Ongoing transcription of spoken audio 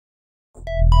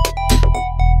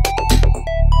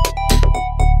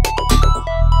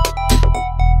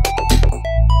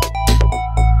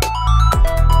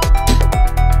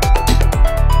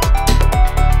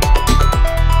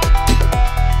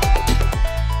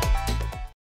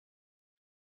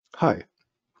Hi,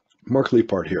 Mark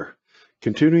Leapart here,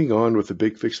 continuing on with the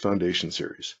BigFix Foundation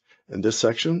series. In this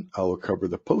section, I will cover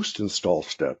the post-install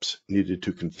steps needed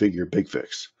to configure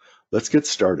BigFix. Let's get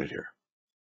started here.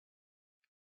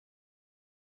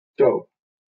 So,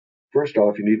 first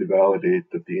off, you need to validate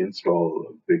that the install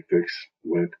of BigFix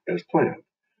went as planned.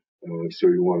 So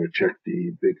you want to check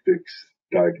the BigFix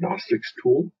diagnostics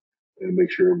tool and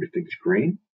make sure everything's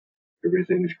green.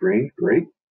 Everything's green, great.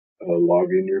 Log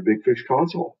in your BigFix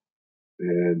console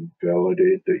and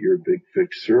validate that your BigFix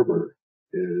server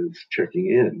is checking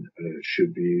in. It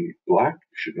should be black,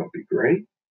 should not be gray.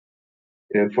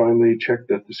 And finally, check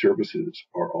that the services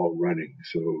are all running.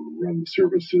 So run the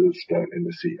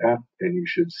services.msc app, and you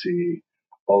should see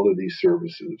all of these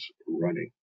services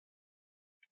running.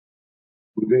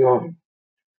 Moving on,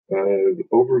 the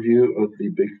overview of the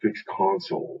BigFix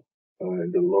console.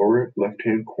 In the lower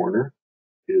left-hand corner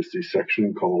is the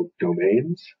section called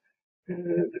Domains.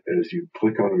 And as you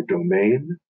click on a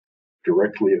domain,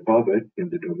 directly above it in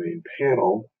the domain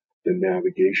panel, the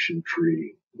navigation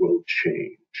tree will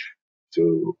change.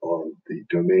 So the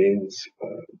domains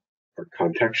are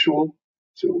contextual.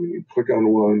 So when you click on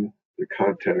one, the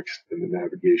context and the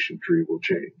navigation tree will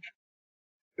change.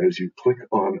 As you click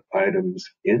on items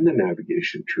in the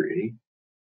navigation tree,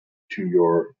 to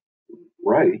your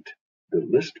right, the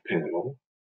list panel,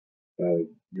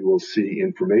 you will see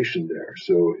information there.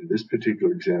 So in this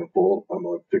particular example, I'm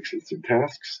on Fixlets and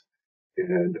Tasks,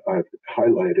 and I've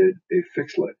highlighted a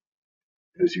fixlet.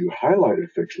 As you highlight a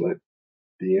fixlet,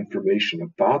 the information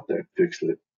about that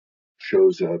fixlet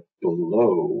shows up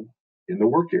below in the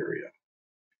work area.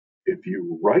 If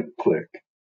you right-click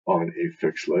on a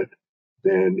fixlet,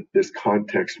 then this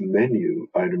context menu,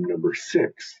 item number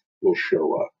 6, will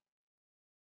show up.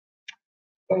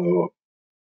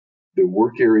 The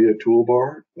work area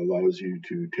toolbar allows you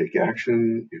to take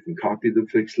action. You can copy the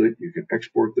fixlet, you can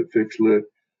export the fixlet,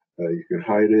 you can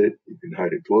hide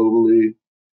it globally.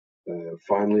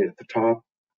 Finally, at the top,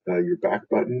 your back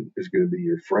button is going to be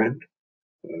your friend.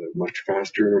 Much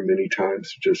faster many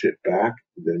times to just hit back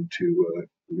than to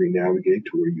re-navigate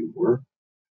to where you were.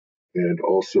 And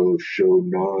also show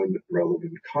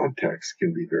non-relevant context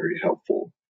can be very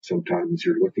helpful. Sometimes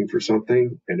you're looking for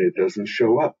something and it doesn't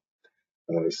show up.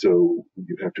 So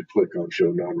you have to click on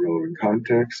show non-relevant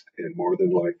context, and more than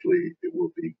likely it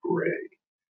will be gray.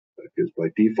 Because by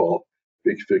default,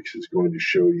 BigFix is going to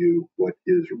show you what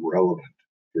is relevant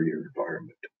for your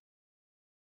environment.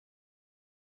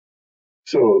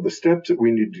 So the steps that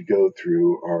we need to go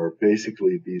through are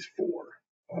basically these 4.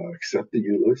 Accept the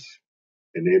EULAs,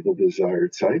 enable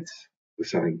desired sites,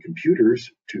 assign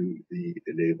computers to the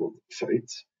enabled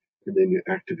sites, and then you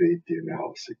activate the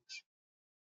analyses.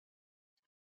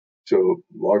 So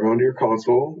log on to your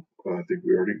console. I think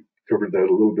we already covered that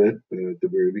a little bit at the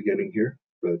very beginning here,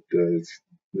 but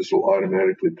this will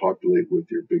automatically populate with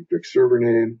your BigFix server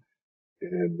name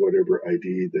and whatever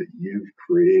ID that you've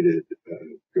created.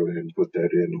 Go ahead and put that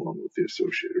in along with the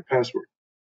associated password.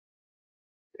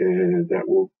 And that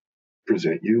will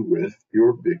present you with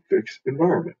your BigFix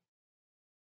environment.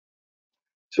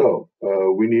 So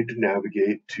we need to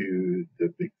navigate to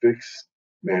the BigFix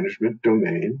management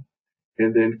domain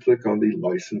and then click on the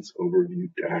license overview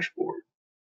dashboard.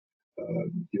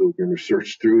 You're going to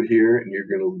search through here and you're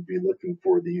going to be looking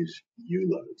for these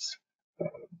EULAs.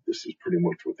 This is pretty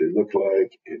much what they look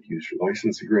like, and user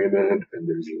license agreement, and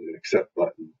there's an accept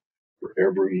button for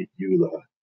every EULA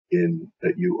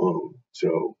that you own.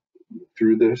 So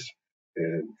through this,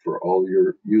 and for all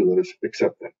your EULAs,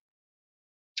 accept them.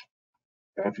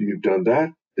 After you've done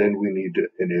that, then we need to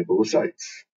enable the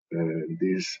sites. And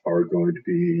these are going to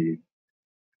be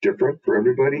different for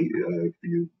everybody. If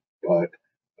you bought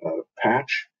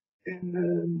patch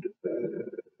and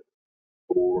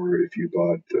or if you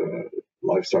bought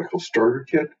lifecycle starter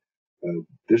kit,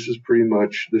 this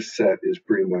set is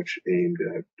pretty much aimed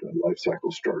at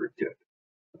lifecycle starter kit.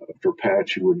 For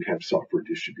patch, you wouldn't have software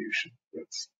distribution,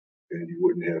 and you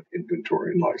wouldn't have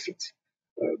inventory and license,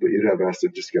 but you'd have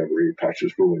asset discovery,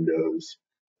 patches for Windows.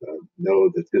 Know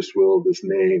that this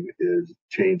name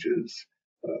changes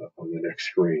on the next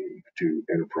screen to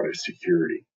enterprise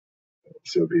security.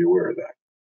 So be aware of that.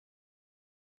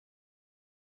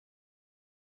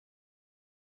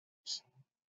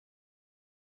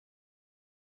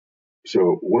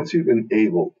 So once you've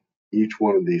enabled each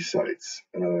one of these sites,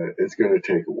 it's going to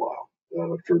take a while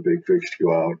for BigFix to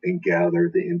go out and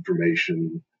gather the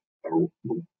information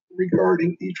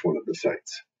regarding each one of the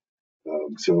sites.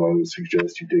 So I would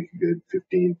suggest you take a good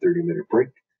 15, 30-minute break,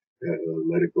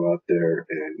 let it go out there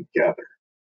and gather.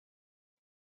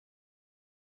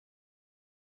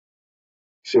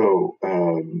 So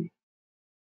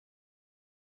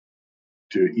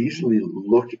to easily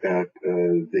look at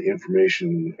the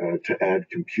information to add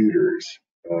computers,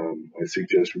 I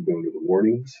suggest we go to the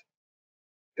warnings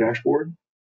dashboard,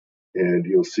 and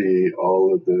you'll see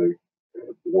all of the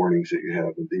warnings that you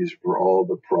have. And these were all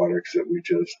the products that we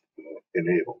just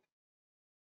enabled.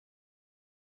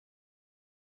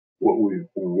 What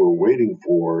we're waiting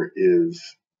for is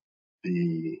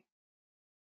the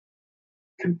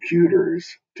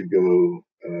computers to go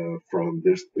from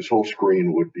this whole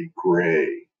screen would be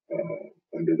gray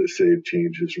under the save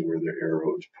changes and where the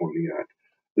arrow is pointing at.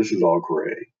 This is all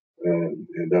gray,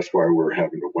 and that's why we're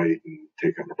having to wait and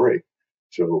take on a break.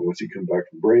 So once you come back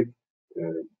from break,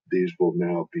 these will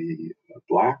now be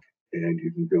black, and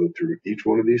you can go through each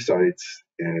one of these sites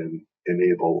and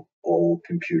enable all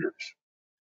computers.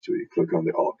 So you click on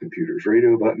the All Computers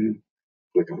Radio button,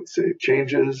 click on Save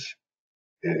Changes,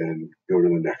 and go to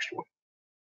the next one.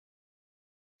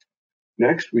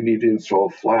 Next, we need to install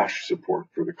Flash support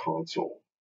for the console.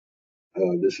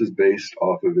 This is based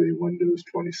off of a Windows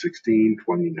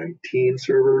 2016-2019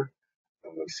 server.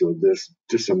 So this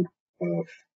just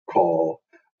call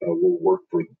will work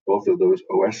for both of those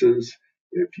OSs.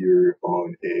 If you're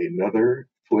on another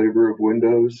flavor of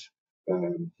Windows,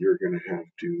 you're going to have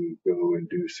to go and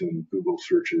do some Google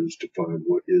searches to find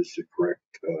what is the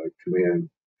correct command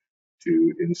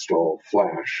to install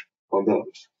Flash on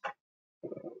those.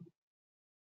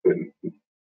 But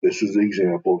this is the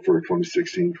example for a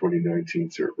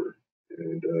 2016-2019 server,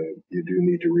 and you do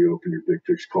need to reopen your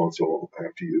BigFix console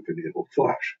after you've enabled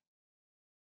Flash.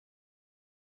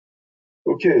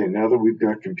 Okay, now that we've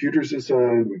got computers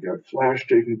assigned, we've got Flash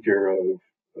taken care of,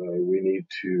 we need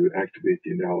to activate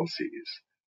the analyses.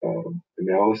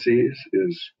 Analyses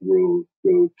is we'll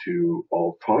go to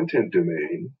All Content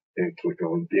domain and click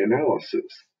on the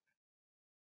Analysis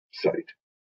site.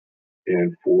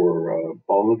 And for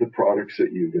all of the products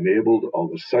that you've enabled, all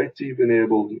the sites you've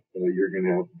enabled, you're going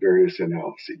to have various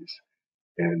analyses.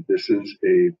 And this is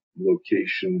a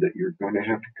location that you're going to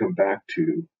have to come back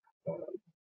to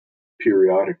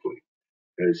periodically.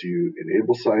 As you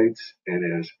enable sites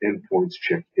and as endpoints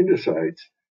check into sites,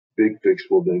 BigFix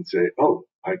will then say, oh,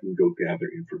 I can go gather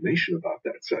information about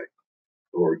that site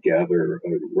or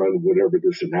run whatever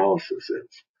this analysis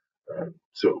is.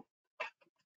 So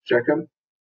check them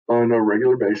on a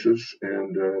regular basis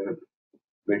and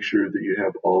make sure that you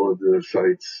have all of the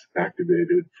sites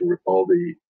activated for all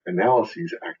the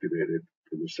analyses activated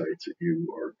for the sites that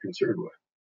you are concerned with.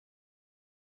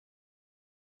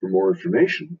 For more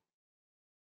information,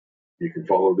 you can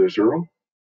follow this URL.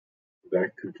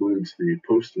 That concludes the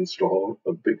post install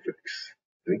of BigFix.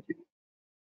 Thank you.